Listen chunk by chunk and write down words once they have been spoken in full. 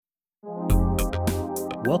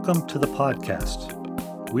Welcome to the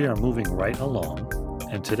podcast. We are moving right along,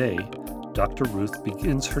 and today, Dr. Ruth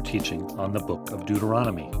begins her teaching on the book of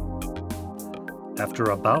Deuteronomy. After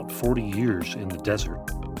about 40 years in the desert,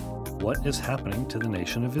 what is happening to the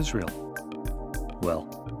nation of Israel?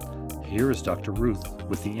 Well, here is Dr. Ruth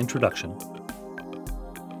with the introduction.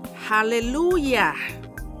 Hallelujah!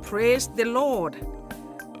 Praise the Lord.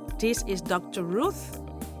 This is Dr. Ruth,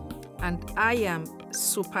 and I am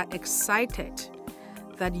super excited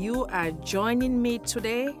that you are joining me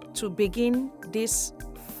today to begin this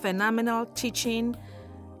phenomenal teaching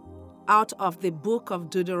out of the book of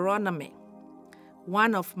Deuteronomy.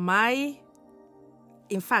 One of my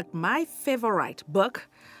favorite book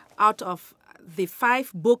out of the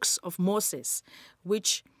 5 books of Moses,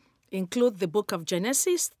 which include the book of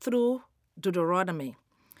Genesis through Deuteronomy.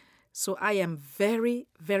 So I am very,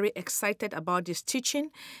 very excited about this teaching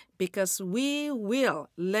because we will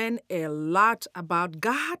learn a lot about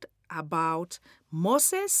God, about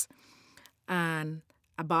Moses, and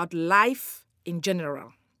about life in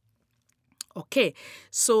general. Okay,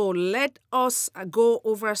 so let us go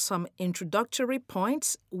over some introductory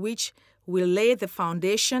points which will lay the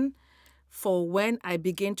foundation for when I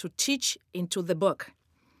begin to teach into the book.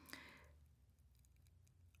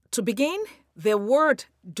 To begin, the word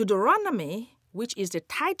Deuteronomy, which is the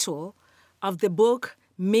title of the book,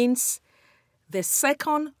 means the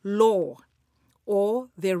second law or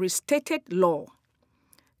the restated law.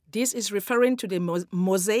 This is referring to the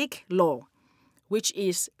Mosaic law, which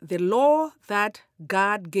is the law that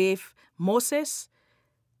God gave Moses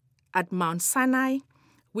at Mount Sinai,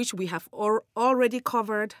 which we have already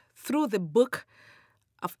covered through the book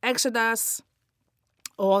of Exodus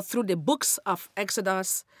or through the books of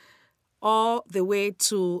Exodus all the way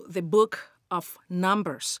to the book of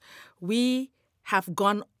Numbers. We have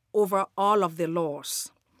gone over all of the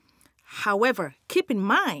laws. However, keep in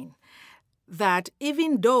mind that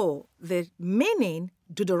even though the meaning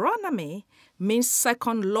Deuteronomy means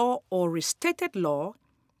second law or restated law,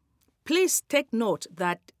 please take note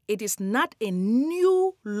that it is not a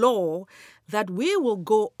new law that we will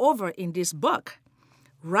go over in this book.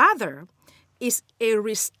 Rather, it's a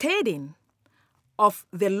restating of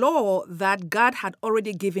the law that God had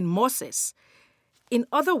already given Moses. In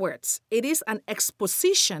other words, it is an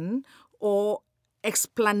exposition or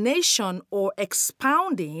explanation or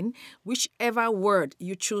expounding, whichever word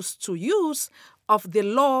you choose to use, of the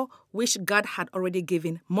law which God had already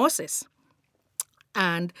given Moses.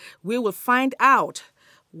 And we will find out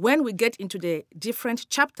when we get into the different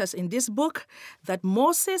chapters in this book that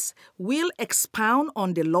Moses will expound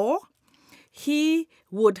on the law. He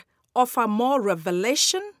would offer more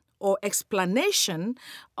revelation or explanation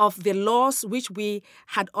of the laws which we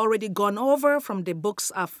had already gone over from the books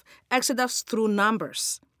of Exodus through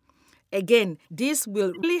Numbers. Again, this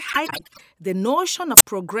will really highlight the notion of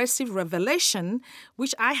progressive revelation,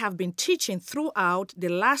 which I have been teaching throughout the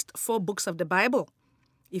last 4 books of the Bible.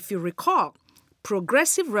 If you recall,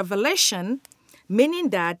 progressive revelation,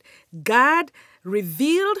 meaning that God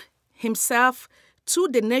revealed himself to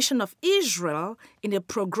the nation of Israel in a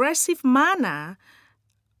progressive manner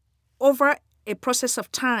over a process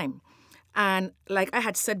of time. And like I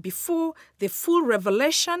had said before, the full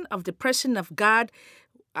revelation of the person of God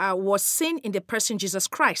was seen in the person Jesus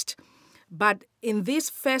Christ. But in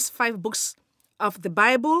these first 5 books of the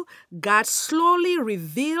Bible, God slowly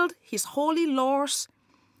revealed his holy laws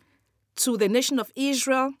to the nation of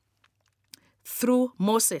Israel through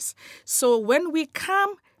Moses. So when we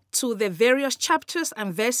come to the various chapters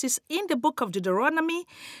and verses in the book of Deuteronomy,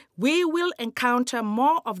 we will encounter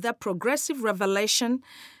more of that progressive revelation.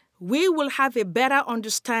 We will have a better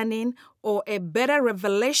understanding or a better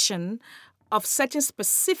revelation of certain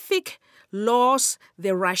specific laws,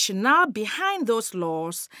 the rationale behind those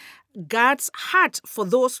laws, God's heart for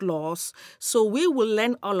those laws. So we will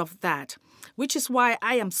learn all of that, which is why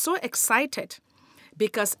I am so excited.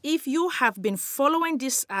 Because if you have been following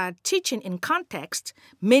this teaching in context,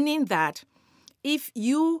 meaning that if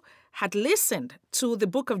you had listened to the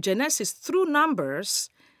book of Genesis through Numbers,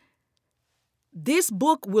 this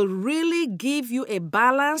book will really give you a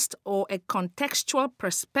balanced or a contextual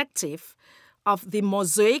perspective of the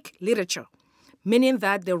Mosaic literature, meaning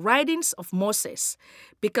that the writings of Moses,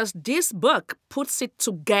 because this book puts it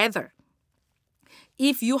together.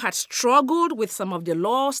 If you had struggled with some of the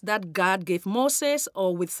laws that God gave Moses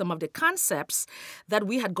or with some of the concepts that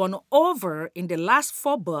we had gone over in the last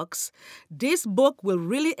 4 books, this book will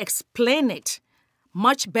really explain it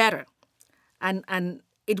much better. And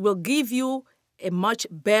it will give you a much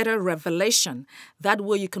better revelation. That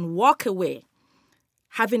way you can walk away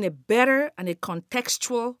having a better and a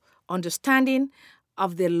contextual understanding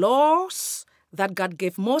of the laws that God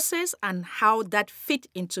gave Moses and how that fit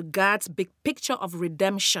into God's big picture of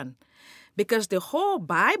redemption. Because the whole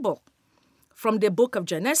Bible, from the book of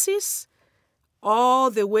Genesis all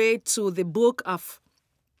the way to the book of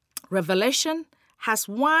Revelation, has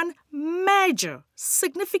one major,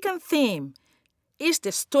 significant theme. It's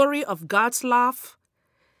the story of God's love,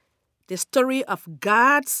 the story of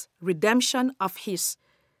God's redemption of his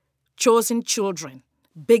chosen children,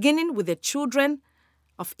 beginning with the children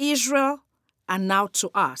of Israel and now to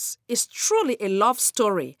us. It's truly a love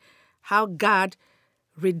story, how God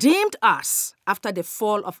redeemed us after the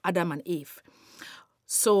fall of Adam and Eve.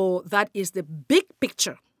 So that is the big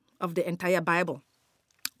picture of the entire Bible.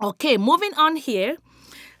 Okay, moving on here.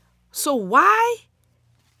 So why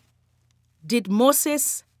did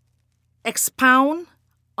Moses expound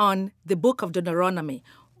on the book of Deuteronomy?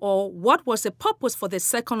 Or what was the purpose for the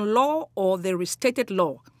second law or the restated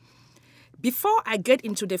law? Before I get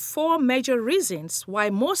into the 4 major reasons why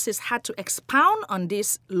Moses had to expound on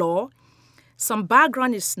this law, some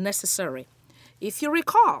background is necessary. If you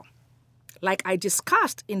recall, like I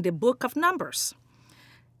discussed in the book of Numbers,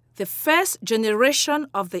 the first generation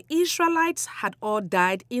of the Israelites had all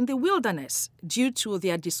died in the wilderness due to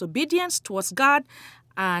their disobedience towards God,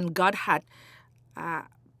 and God had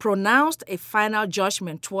pronounced a final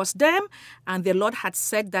judgment towards them, and the Lord had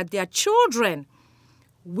said that their children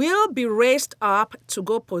will be raised up to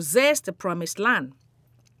go possess the promised land.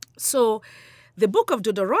 So the book of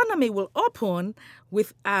Deuteronomy will open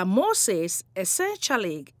with Moses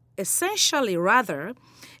essentially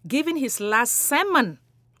giving his last sermon,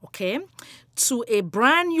 to a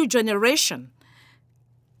brand new generation,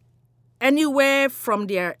 anywhere from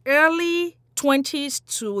their early 20s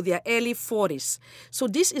to their early 40s. So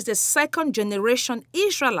this is the second generation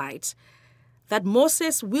Israelites that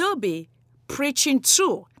Moses will be preaching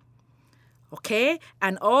to.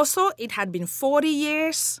 And also it had been 40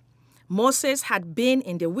 years. Moses had been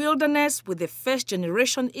in the wilderness with the first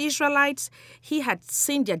generation Israelites. He had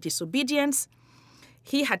seen their disobedience.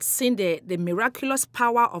 He had seen the miraculous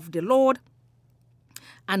power of the Lord.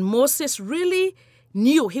 And Moses really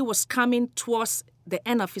knew he was coming towards the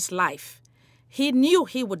end of his life. He knew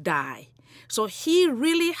he would die. So he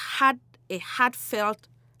really had a heartfelt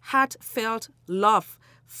love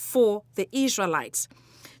for the Israelites.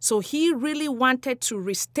 So he really wanted to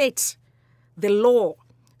restate the law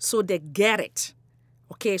so they get it.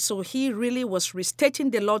 So he really was restating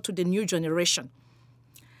the law to the new generation.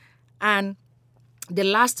 And the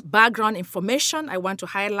last background information I want to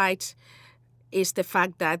highlight is the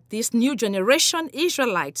fact that this new generation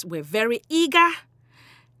Israelites were very eager.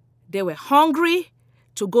 They were hungry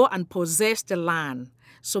to go and possess the land.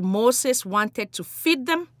 So Moses wanted to feed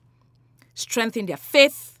them, strengthen their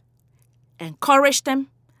faith, encourage them,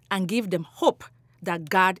 and give them hope that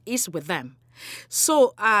God is with them.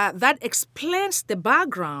 So that explains the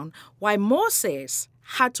background why Moses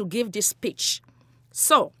had to give this speech.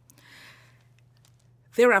 So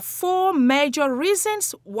there are 4 major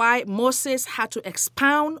reasons why Moses had to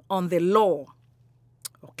expound on the law.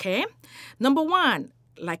 Number 1,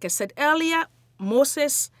 like I said earlier,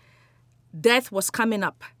 Moses' death was coming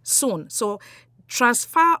up soon. So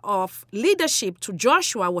transfer of leadership to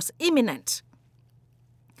Joshua was imminent.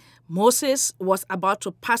 Moses was about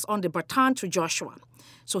to pass on the baton to Joshua.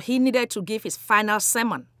 So he needed to give his final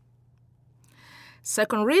sermon.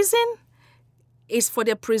 Second reason is for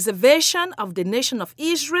the preservation of the nation of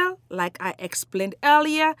Israel. Like I explained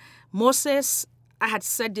earlier, Moses, I had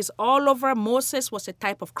said this all over, Moses was a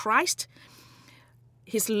type of Christ.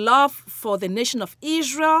 His love for the nation of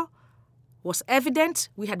Israel was evident.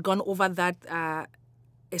 We had gone over that,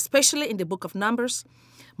 especially in the book of Numbers.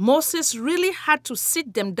 Moses really had to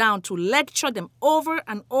sit them down to lecture them over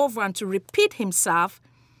and over and to repeat himself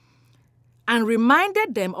and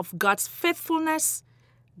reminded them of God's faithfulness,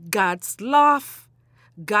 God's love,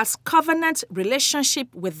 God's covenant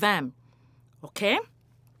relationship with them.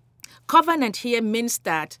 Covenant here means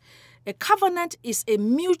that a covenant is a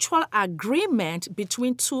mutual agreement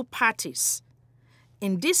between 2 parties.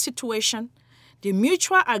 In this situation, the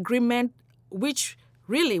mutual agreement, which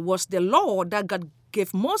really was the law that God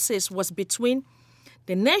gave Moses, was between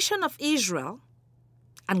the nation of Israel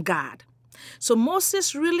and God. So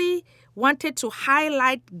Moses really wanted to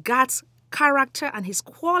highlight God's character and his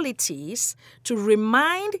qualities to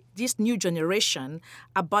remind this new generation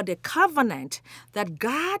about the covenant that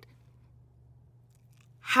God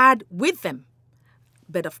had with them.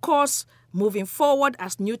 But of course, Moving forward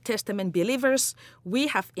as New Testament believers, we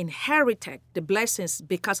have inherited the blessings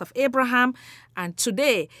because of Abraham, and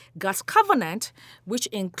today God's covenant, which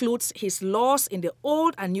includes his laws in the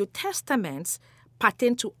Old and New Testaments,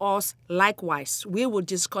 pertain to us likewise. We will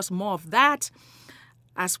discuss more of that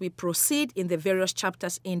as we proceed in the various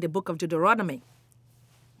chapters in the book of Deuteronomy.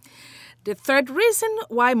 The third reason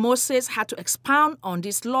why Moses had to expound on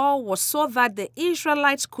this law was so that the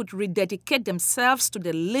Israelites could rededicate themselves to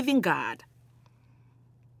the living God.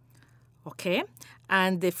 Okay?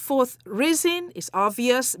 And the fourth reason is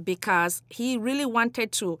obvious because he really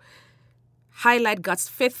wanted to highlight God's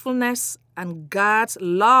faithfulness and God's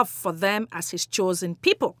love for them as his chosen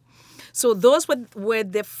people. So those were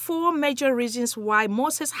the four major reasons why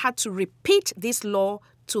Moses had to repeat this law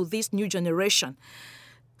to this new generation.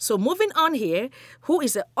 So moving on here, who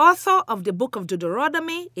is the author of the book of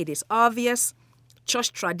Deuteronomy? It is obvious.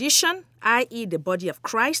 Church tradition, i.e. the body of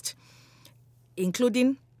Christ,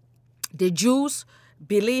 including the Jews,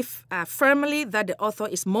 believe firmly that the author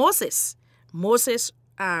is Moses. Moses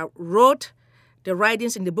wrote the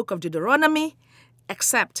writings in the book of Deuteronomy,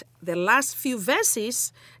 except the last few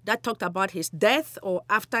verses that talked about his death or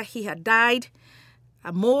after he had died.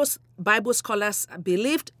 Most Bible scholars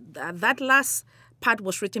believed that last part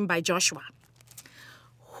was written by Joshua.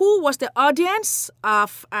 Who was the audience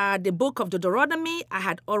of the book of Deuteronomy? I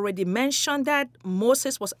had already mentioned that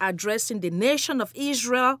Moses was addressing the nation of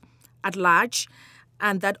Israel at large,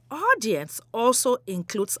 and that audience also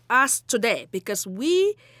includes us today because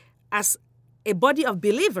we, as a body of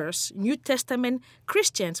believers, New Testament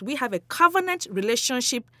Christians, we have a covenant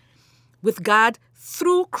relationship with God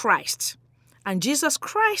through Christ. And Jesus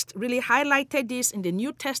Christ really highlighted this in the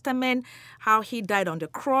New Testament, how he died on the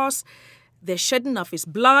cross, the shedding of his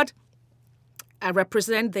blood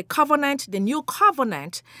represent the covenant, the new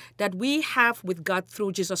covenant that we have with God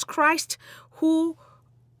through Jesus Christ, who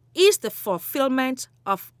is the fulfillment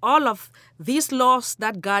of all of these laws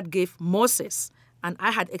that God gave Moses. And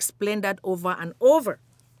I had explained that over and over.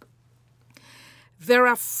 There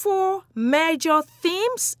are four major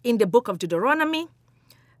themes in the book of Deuteronomy.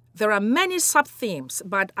 There are many sub-themes,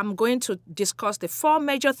 but I'm going to discuss the four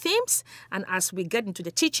major themes, and as we get into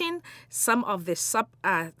the teaching, some of the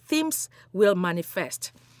sub-themes will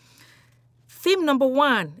manifest. Theme number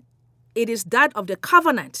one, it is that of the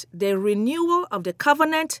covenant, the renewal of the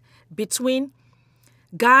covenant between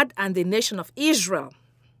God and the nation of Israel.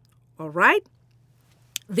 All right?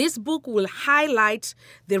 This book will highlight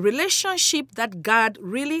the relationship that God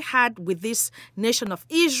really had with this nation of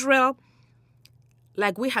Israel.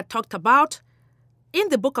 Like we had talked about, in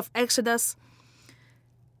the book of Exodus,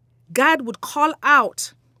 God would call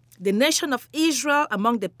out the nation of Israel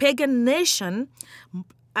among the pagan nation,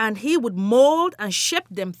 and he would mold and shape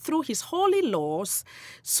them through his holy laws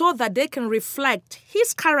so that they can reflect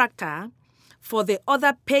his character for the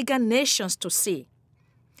other pagan nations to see.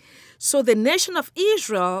 So the nation of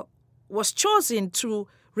Israel was chosen to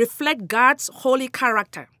reflect God's holy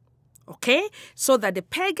character. Okay? So that the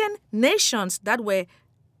pagan nations that were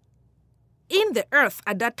in the earth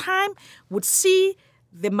at that time would see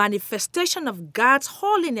the manifestation of God's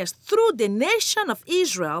holiness through the nation of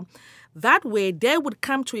Israel. That way, they would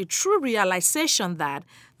come to a true realization that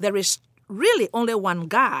there is really only one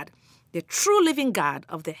God, the true living God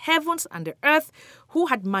of the heavens and the earth, who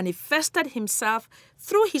had manifested himself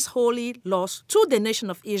through his holy laws to the nation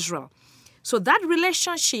of Israel. So that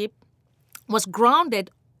relationship was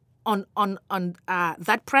grounded on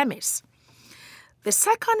that premise. The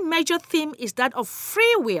second major theme is that of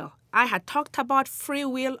free will. I had talked about free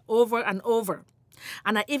will over and over.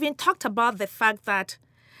 And I even talked about the fact that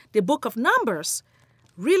the book of Numbers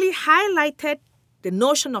really highlighted the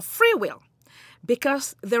notion of free will,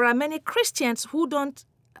 because there are many Christians who don't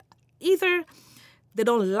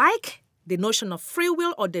like the notion of free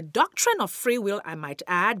will or the doctrine of free will, I might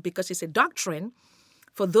add, because it's a doctrine.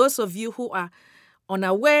 For those of you who are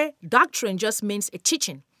unaware, doctrine just means a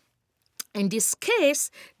teaching. In this case,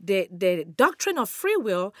 the doctrine of free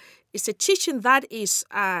will is a teaching that is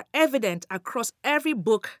evident across every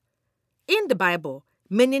book in the Bible,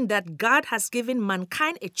 meaning that God has given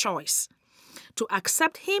mankind a choice to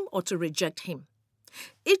accept him or to reject him.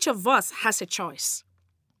 Each of us has a choice.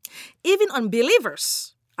 Even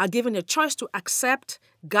unbelievers are given a choice to accept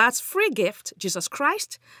God's free gift, Jesus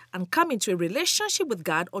Christ, and come into a relationship with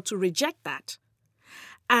God, or to reject that.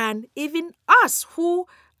 And even us who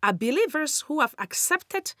are believers who have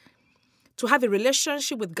accepted to have a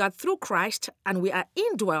relationship with God through Christ, and we are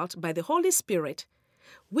indwelt by the Holy Spirit,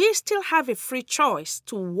 we still have a free choice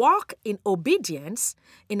to walk in obedience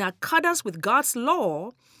in accordance with God's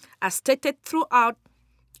law as stated throughout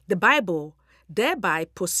the Bible, thereby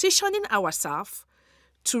positioning ourselves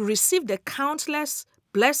to receive the countless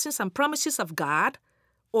blessings and promises of God,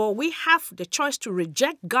 or we have the choice to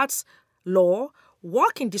reject God's law,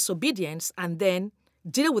 walk in disobedience, and then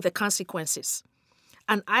deal with the consequences.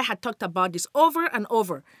 And I had talked about this over and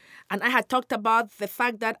over. And I had talked about the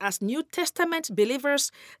fact that as New Testament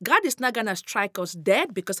believers, God is not going to strike us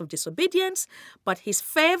dead because of disobedience, but His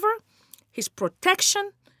favor, His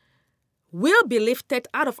protection will be lifted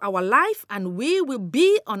out of our life, and we will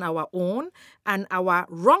be on our own, and our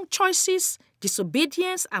wrong choices,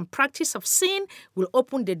 disobedience, and practice of sin will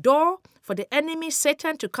open the door for the enemy,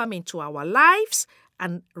 Satan, to come into our lives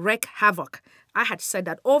and wreak havoc. I had said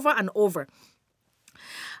that over and over.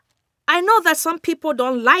 I know that some people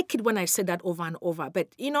don't like it when I say that over and over, but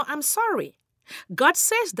I'm sorry. God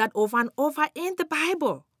says that over and over in the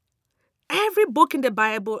Bible. Every book in the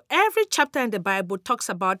Bible, every chapter in the Bible talks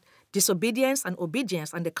about disobedience and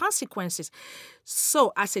obedience and the consequences.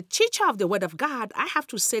 So as a teacher of the Word of God, I have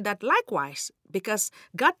to say that likewise, because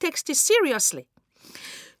God takes this seriously.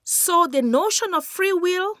 So the notion of free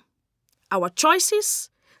will, our choices,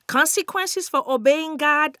 consequences for obeying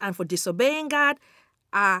God and for disobeying God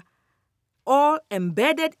are all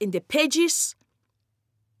embedded in the pages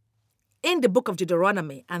in the book of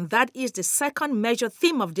Deuteronomy, and that is the second major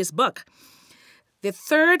theme of this book. The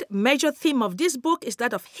third major theme of this book is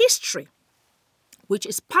that of history, which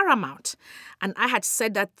is paramount. And I had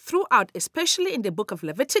said that throughout, especially in the book of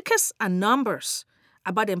Leviticus and Numbers,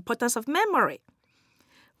 about the importance of memory.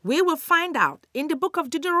 We will find out in the book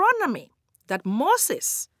of Deuteronomy that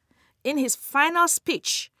Moses, in his final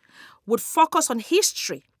speech, would focus on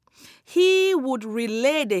history. He would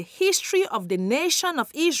relay the history of the nation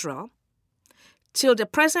of Israel till the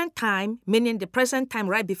present time, meaning the present time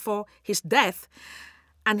right before his death,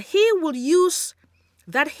 and he will use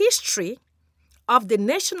that history of the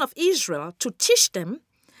nation of Israel to teach them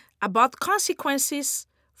about consequences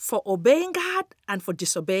for obeying God and for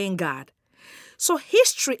disobeying God. So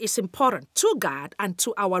history is important to God and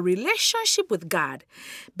to our relationship with God,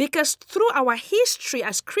 because through our history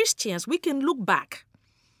as Christians, we can look back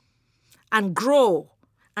and grow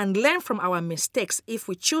and learn from our mistakes if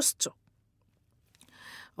we choose to.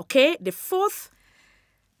 Okay, the fourth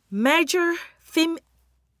major theme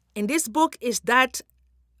in this book is that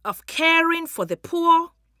of caring for the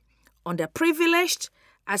poor, underprivileged,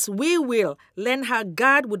 as we will learn how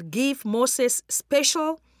God would give Moses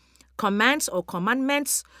special commands or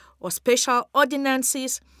commandments or special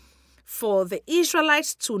ordinances for the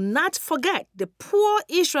Israelites to not forget the poor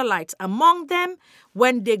Israelites among them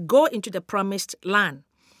when they go into the promised land.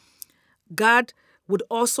 God would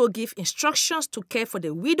also give instructions to care for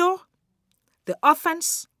the widow, the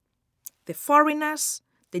orphans, the foreigners,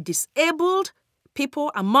 the disabled people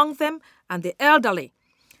among them, and the elderly.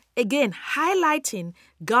 Again, highlighting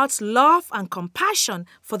God's love and compassion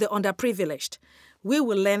for the underprivileged. We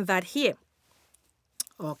will learn that here.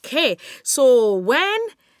 Okay, so when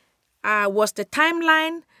was the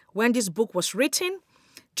timeline when this book was written?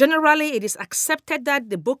 Generally, it is accepted that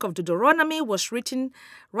the book of Deuteronomy was written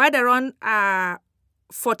right around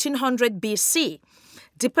 1400 BC,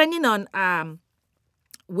 depending on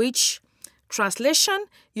which translation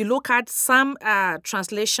you look at. Some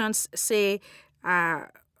translations say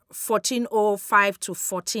 1405 to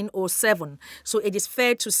 1407. So it is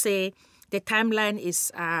fair to say the timeline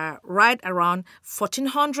is right around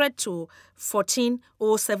 1400 to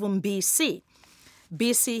 1407 BC.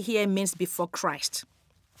 BC here means before Christ.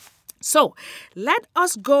 So let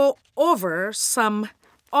us go over some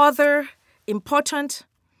other important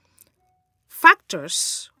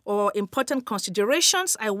factors or important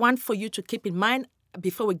considerations I want for you to keep in mind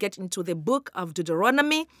before we get into the book of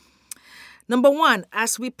Deuteronomy. Number one,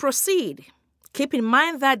 as we proceed, keep in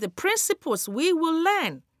mind that the principles we will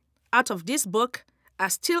learn out of this book are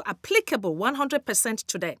still applicable 100%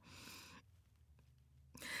 today.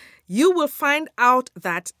 You will find out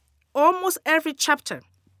that almost every chapter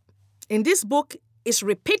in this book is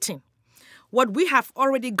repeating what we have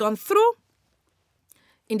already gone through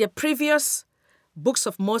in the previous books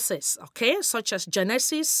of Moses, okay, such as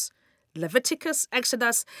Genesis, Leviticus,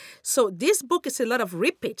 Exodus. So this book is a lot of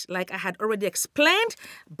repeat, like I had already explained,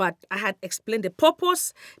 but I had explained the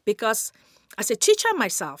purpose because as a teacher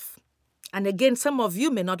myself, and again, some of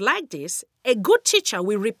you may not like this, a good teacher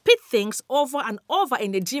will repeat things over and over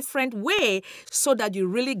in a different way so that you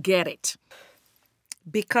really get it.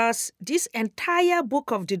 Because this entire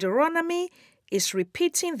book of Deuteronomy is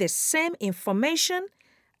repeating the same information,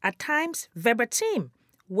 at times verbatim,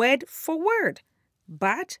 word for word.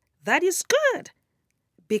 But that is good,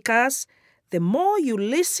 because the more you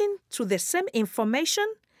listen to the same information,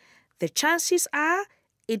 the chances are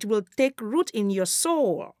it will take root in your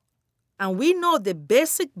soul. And we know the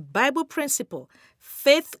basic Bible principle.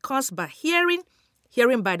 Faith comes by hearing,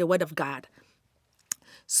 hearing by the word of God.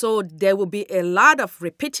 So there will be a lot of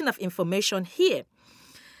repeating of information here.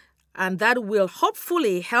 And that will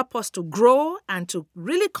hopefully help us to grow and to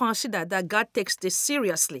really consider that God takes this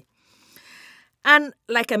seriously. And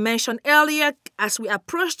like I mentioned earlier, as we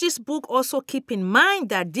approach this book, also keep in mind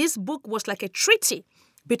that this book was like a treaty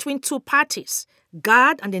between two parties,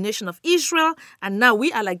 God and the nation of Israel, and now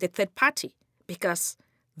we are like the third party because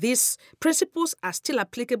these principles are still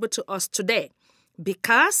applicable to us today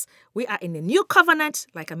because we are in a new covenant,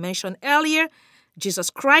 like I mentioned earlier.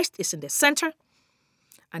 Jesus Christ is in the center,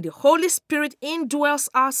 and the Holy Spirit indwells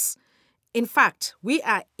us. In fact, we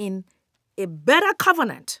are in a better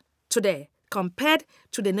covenant today compared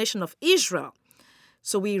to the nation of Israel.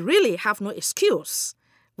 So we really have no excuse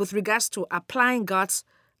with regards to applying God's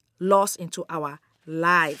laws into our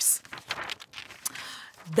lives.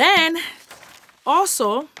 Then,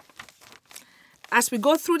 also, as we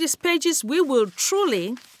go through these pages, we will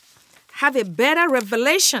truly have a better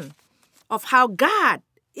revelation of how God,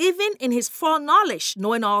 even in his foreknowledge,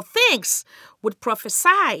 knowing all things, would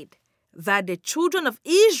prophesy that the children of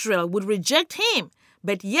Israel would reject him,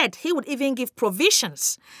 but yet he would even give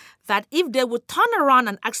provisions that if they would turn around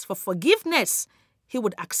and ask for forgiveness, he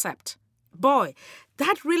would accept. Boy,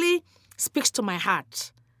 that really speaks to my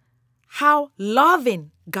heart. How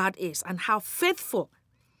loving God is and how faithful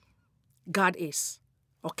God is.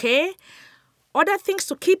 Okay? Other things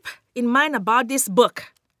to keep in mind about this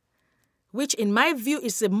book, which in my view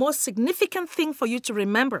is the most significant thing for you to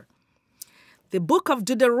remember. The book of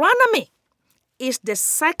Deuteronomy is the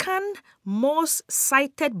second most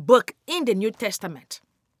cited book in the New Testament.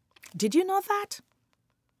 Did you know that?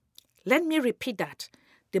 Let me repeat that.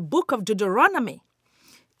 The book of Deuteronomy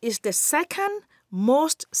is the second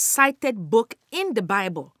most cited book in the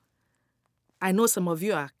Bible. I know some of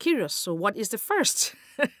you are curious, so what is the first?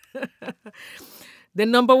 The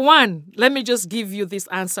number one, let me just give you this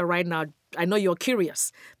answer right now. I know you're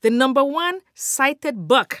curious. The number one cited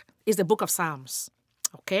book is the book of Psalms.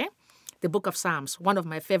 Okay? The book of Psalms, one of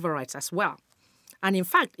my favorites as well. And in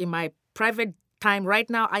fact, in my private time right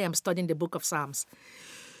now, I am studying the book of Psalms.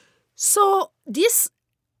 So this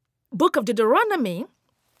book of Deuteronomy,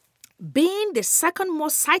 being the second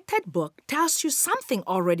most cited book, tells you something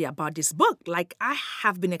already about this book, like I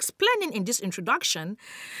have been explaining in this introduction,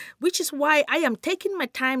 which is why I am taking my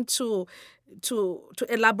time to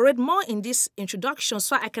elaborate more in this introduction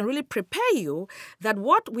so I can really prepare you that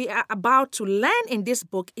what we are about to learn in this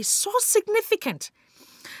book is so significant.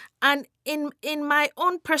 And in my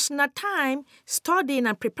own personal time, studying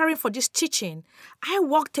and preparing for this teaching, I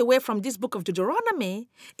walked away from this book of Deuteronomy,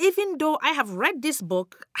 even though I have read this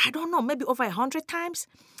book, I don't know, maybe over 100 times.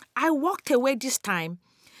 I walked away this time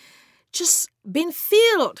just being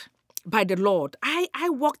filled by the Lord. I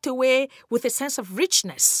walked away with a sense of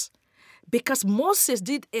richness because Moses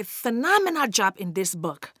did a phenomenal job in this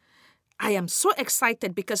book. I am so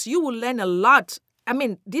excited because you will learn a lot. I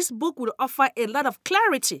mean, this book will offer a lot of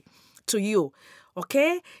clarity to you,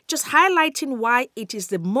 okay? Just highlighting why it is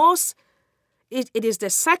the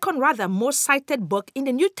second most cited book in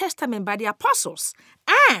the New Testament by the apostles.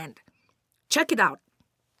 And check it out.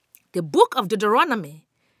 The book of Deuteronomy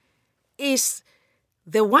is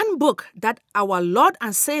the one book that our Lord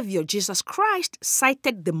and Savior Jesus Christ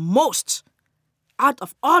cited the most out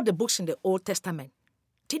of all the books in the Old Testament.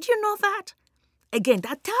 Did you know that? Again,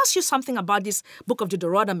 that tells you something about this book of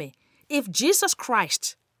Deuteronomy. If Jesus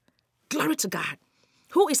Christ, glory to God,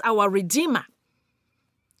 who is our Redeemer,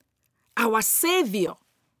 our Savior,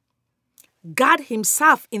 God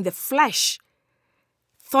himself in the flesh,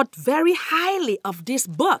 thought very highly of this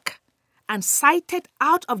book and cited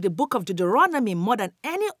out of the book of Deuteronomy more than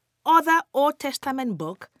any other Old Testament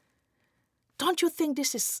book, don't you think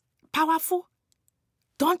this is powerful?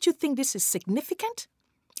 Don't you think this is significant?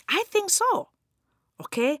 I think so.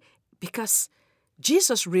 Okay? Because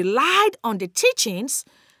Jesus relied on the teachings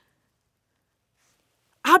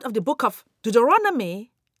out of the book of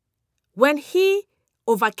Deuteronomy when he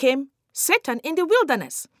overcame Satan in the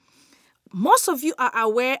wilderness. Most of you are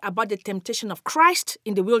aware about the temptation of Christ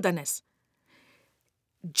in the wilderness.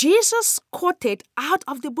 Jesus quoted out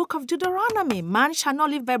of the book of Deuteronomy, man shall not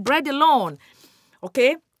live by bread alone.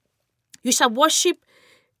 Okay? You shall worship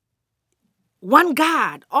one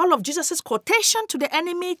God. All of Jesus' quotation to the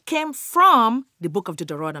enemy came from the book of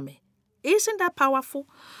Deuteronomy. Isn't that powerful?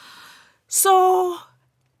 So,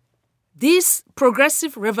 this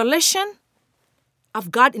progressive revelation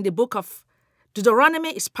of God in the book of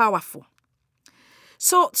Deuteronomy is powerful.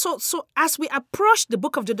 So as we approach the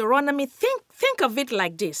book of Deuteronomy, think of it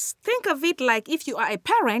like this. Think of it like if you are a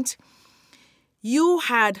parent, you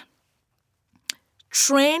had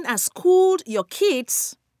trained and schooled your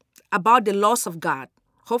kids about the laws of God.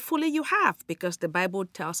 Hopefully you have, because the Bible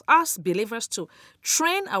tells us believers to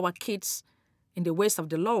train our kids in the ways of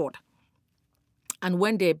the Lord. And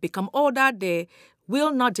when they become older, they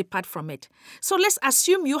will not depart from it. So let's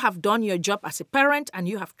assume you have done your job as a parent and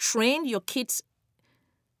you have trained your kids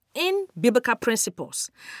in biblical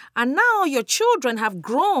principles. And now your children have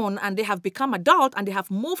grown and they have become adult and they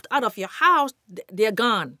have moved out of your house. They're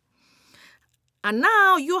gone. And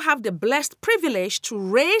now you have the blessed privilege to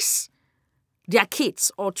raise their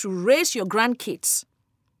kids or to raise your grandkids.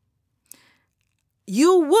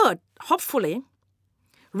 You would, hopefully,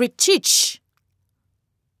 reteach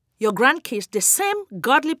your grandkids the same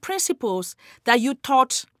godly principles that you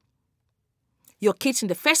taught your kids in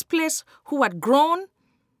the first place, who had grown,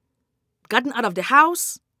 gotten out of the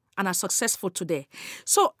house, and are successful today.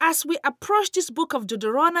 So as we approach this book of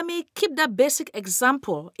Deuteronomy, keep that basic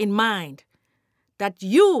example in mind, that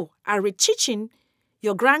you are reteaching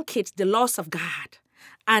your grandkids the laws of God,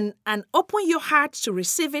 and open your heart to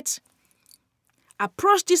receive it.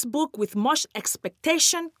 Approach this book with much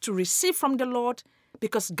expectation to receive from the Lord,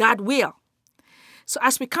 because God will. So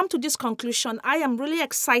as we come to this conclusion, I am really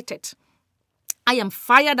excited. I am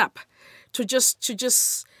fired up to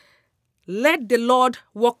just let the Lord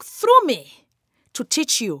walk through me to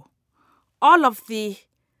teach you all of the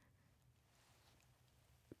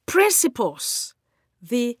principles,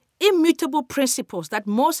 the immutable principles that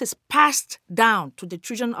Moses passed down to the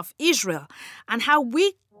children of Israel, and how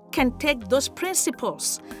we can take those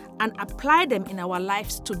principles and apply them in our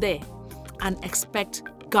lives today and expect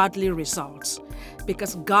godly results.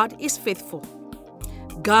 Because God is faithful.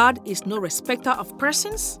 God is no respecter of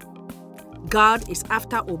persons. God is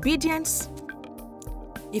after obedience.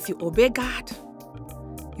 If you obey God,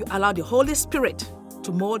 you allow the Holy Spirit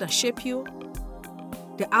to mold and shape you,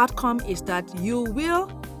 the outcome is that you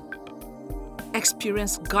will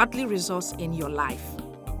experience godly results in your life.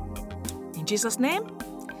 In Jesus' name.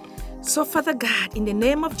 So, Father God, in the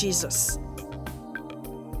name of Jesus,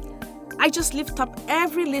 I just lift up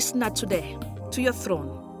every listener today to your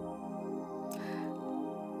throne.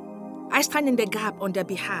 I stand in the gap on their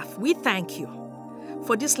behalf. We thank you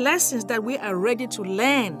for these lessons that we are ready to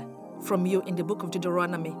learn from you in the book of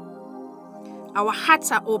Deuteronomy. Our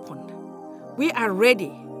hearts are open. We are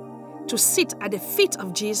ready to sit at the feet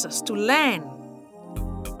of Jesus to learn.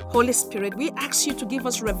 Holy Spirit, we ask you to give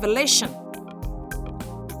us revelation.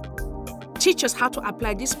 Teach us how to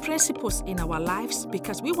apply these principles in our lives,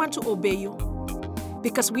 because we want to obey you,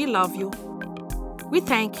 because we love you. We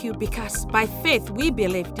thank you because by faith we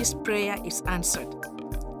believe this prayer is answered.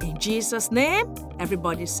 In Jesus' name,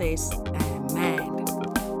 everybody says amen.